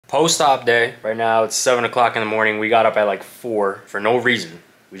Post-op day. Right now it's 7 o'clock in the morning. We got up at like 4 for no reason.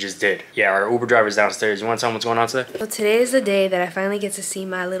 We just did. Yeah, our Uber driver's downstairs. You want to tell them what's going on today? So today is the day that I finally get to see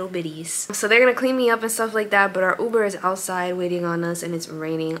my little biddies. So they're gonna clean me up and stuff like that, but our Uber is outside waiting on us and it's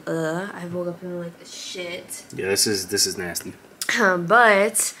raining. I woke up feeling like shit. Yeah, this is nasty.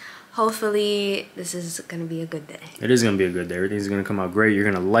 But hopefully this is gonna be a good day. It is gonna be a good day. Everything's gonna come out great. You're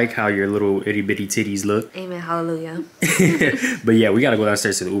gonna like how your little itty bitty titties look. Amen, hallelujah. But yeah, we gotta go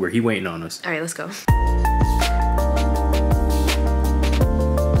downstairs to the Uber. He waiting on us. All right, let's go.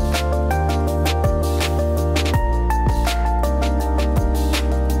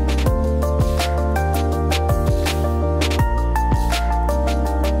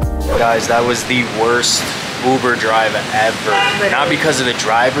 Guys, that was the worst Uber drive ever. Not because of the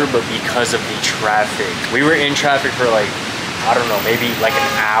driver, but because of the traffic. We were in traffic for like, I don't know, maybe like an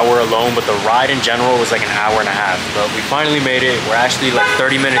hour alone, but the ride in general was like an hour and a half. But we finally made it. We're actually like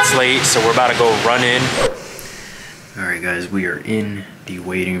 30 minutes late, so we're about to go run in. All right, guys, we are in the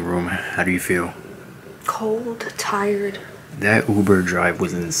waiting room. How do you feel? Cold, tired. That Uber drive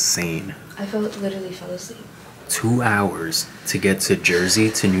was insane. I literally fell asleep. 2 hours to get to Jersey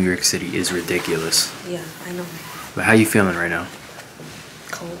to New York City is ridiculous. Yeah, I know. But how you feeling right now?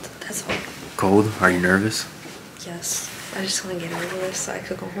 Cold, that's all. Cold? Are you nervous? Yes. I just want to get over this so I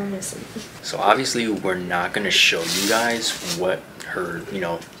could go home and sleep. So obviously we're not going to show you guys what her,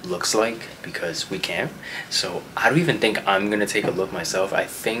 looks like because we can't. So I don't even think I'm going to take a look myself. I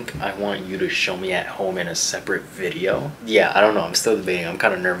think I want you to show me at home in a separate video. Yeah, I don't know. I'm still debating. I'm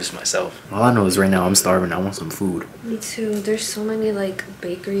kind of nervous myself. All I know is right now I'm starving. I want some food. Me too. There's so many like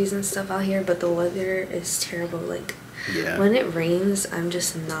bakeries and stuff out here, but the weather is terrible. Like, yeah. When it rains, I'm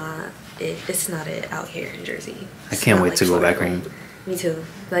just not it's not it out here in Jersey. I can't wait to go back home. Me too.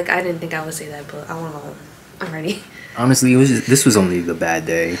 Like, I didn't think I would say that, but I want to go. I'm ready. Honestly, this was only the bad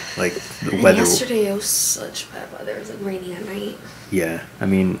day. Like, the weather. Yesterday it was such bad weather. It was like raining at night. Yeah, I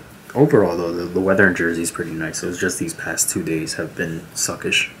mean, overall though, the weather in Jersey is pretty nice. It was just these past 2 days have been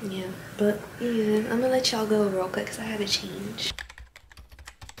suckish. Yeah, but yeah, I'm gonna let y'all go real quick because I had to change.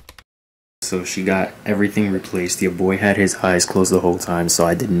 So she got everything replaced. Your boy had his eyes closed the whole time, so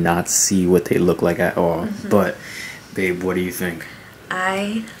I did not see what they look like at all. But, babe, what do you think?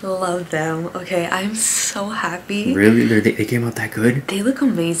 I love them. Okay, I'm so happy. Really? They came out that good? They look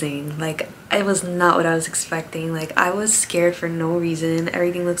amazing. Like, it was not what I was expecting. Like, I was scared for no reason.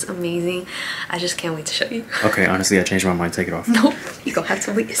 Everything looks amazing. I just can't wait to show you. Okay, honestly, I changed my mind. Take it off. Nope. You gonna have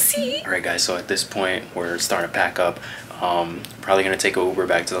to wait to see. Alright, guys, so at this point, we're starting to pack up. Probably gonna take an Uber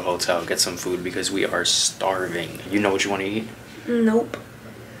back to the hotel, get some food because we are starving. You know what you want to eat? Nope.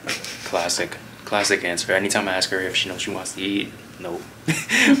 Classic answer. Anytime I ask her if she knows she wants to eat, nope.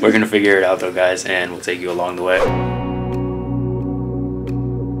 We're gonna figure it out though, guys, and we'll take you along the way.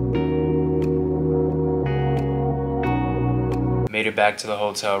 Made it back to the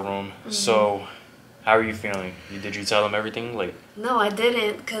hotel room. So how are you feeling? Did you tell them everything? Like, no, I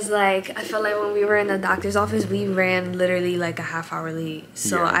didn't, because like I felt like when we were in the doctor's office we ran literally like a half hour late,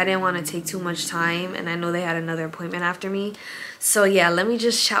 so yeah. I didn't want to take too much time, and I know they had another appointment after me. So yeah, let me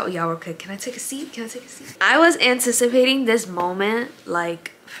just chat with y'all real quick. Can I take a seat? I was anticipating this moment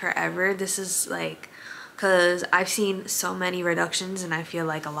like forever. This is like, because I've seen so many reductions and I feel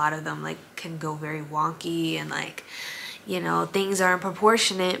like a lot of them like can go very wonky and like, things aren't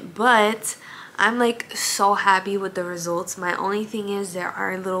proportionate, but I'm like so happy with the results. My only thing is they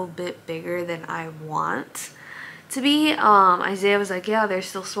are a little bit bigger than I want to be. Isaiah was like, yeah, they're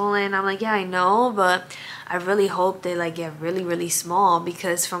still swollen. I'm like, yeah, I know, but I really hope they like get really, really small,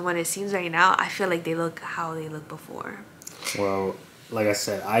 because from what it seems right now, I feel like they look how they looked before. Well, like I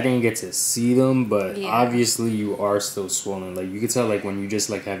said, I didn't get to see them, but yeah. Obviously you are still swollen. Like, you can tell like when you just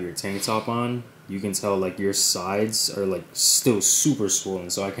like have your tank top on, you can tell like your sides are like still super swollen.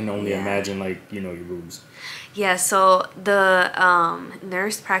 So I can only imagine like, your boobs. Yeah, so the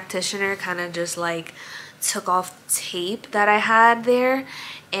nurse practitioner kind of just like took off tape that I had there,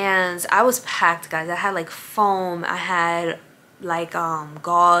 and I was packed, guys. I had like foam, I had like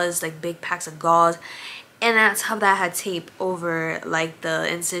gauze, like big packs of gauze, and on top of that I had tape over like the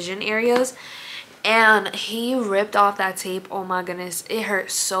incision areas, and he ripped off that tape. Oh my goodness, it hurt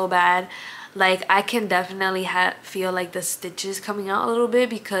so bad. Like, I can definitely feel like the stitches coming out a little bit,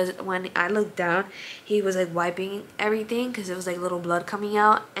 because when I looked down, he was like wiping everything because it was like little blood coming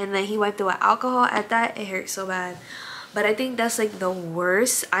out, and then he wiped it with alcohol. At that, it hurt so bad. But I think that's like the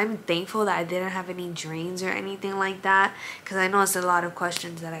worst. I'm thankful that I didn't have any drains or anything like that, because I know it's a lot of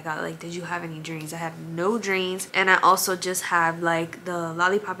questions that I got, like, did you have any drains? I had no drains, and I also just have like the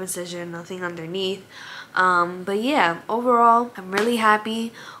lollipop incision, nothing underneath. But yeah, overall, I'm really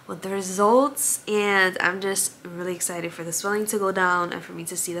happy with the results, and I'm just really excited for the swelling to go down and for me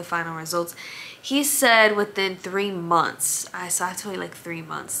to see the final results. He said within 3 months. So I have to wait like 3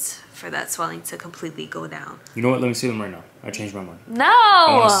 months for that swelling to completely go down. You know what? Let me see them right now. I changed my mind. No!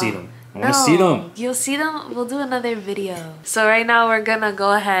 I want to see them. I want to see them. You'll see them. We'll do another video. So right now we're gonna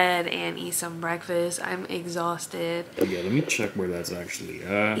go ahead and eat some breakfast. I'm exhausted. Yeah, let me check where that's actually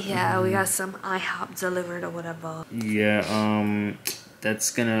at. Yeah, we got some IHOP delivered or whatever. Yeah,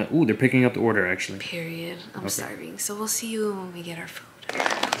 that's gonna... Ooh, they're picking up the order, actually. Period. I'm starving. So we'll see you when we get our food.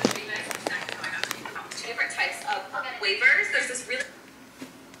 Different types of waivers. There's this really...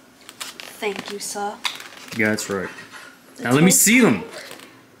 Thank you, sir. Yeah, that's right. Now let me see them.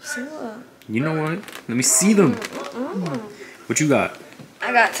 See what? You know what? Let me see them. What you got?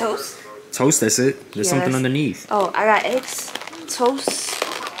 I got toast. Toast, that's it? There's something underneath. Oh, I got eggs, toast,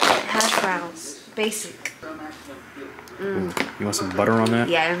 hash browns. Basic. Ooh, you want some butter on that?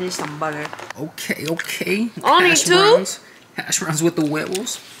 Yeah, I need some butter. Okay. Only hash two? Browns. Hash browns with the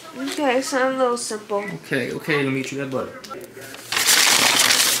huevos. Okay, sound a little simple. Okay, let me get you that butter.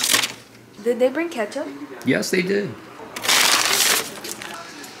 Did they bring ketchup? Yes, they did.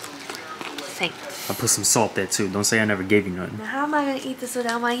 Thanks. I put some salt there too. Don't say I never gave you nothing. Now how am I gonna eat this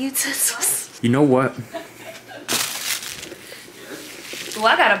without my utensils? You know what? Well,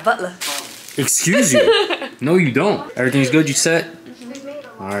 I got a butler. Excuse you. No, you don't. Everything's good? You set?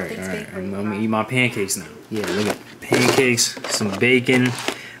 All right. Thanks, I'm gonna eat my pancakes now. Yeah, look at pancakes, some bacon.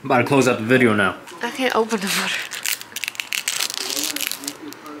 I'm about to close out the video now. I can't open the butter.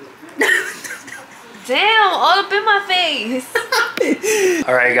 Damn, all up in my face.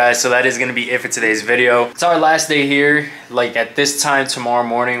 Alright guys, so that is going to be it for today's video. It's our last day here. Like at this time tomorrow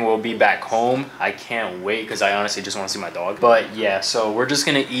morning we'll be back home. I can't wait because I honestly just want to see my dog. But yeah, so we're just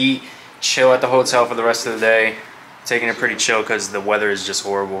going to eat, chill at the hotel for the rest of the day. Taking it pretty chill because the weather is just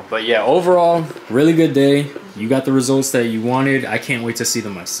horrible. But yeah, overall, really good day. You got the results that you wanted. I can't wait to see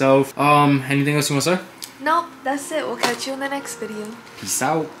them myself. Anything else you want to say? Nope, that's it. We'll catch you in the next video. Peace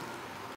out.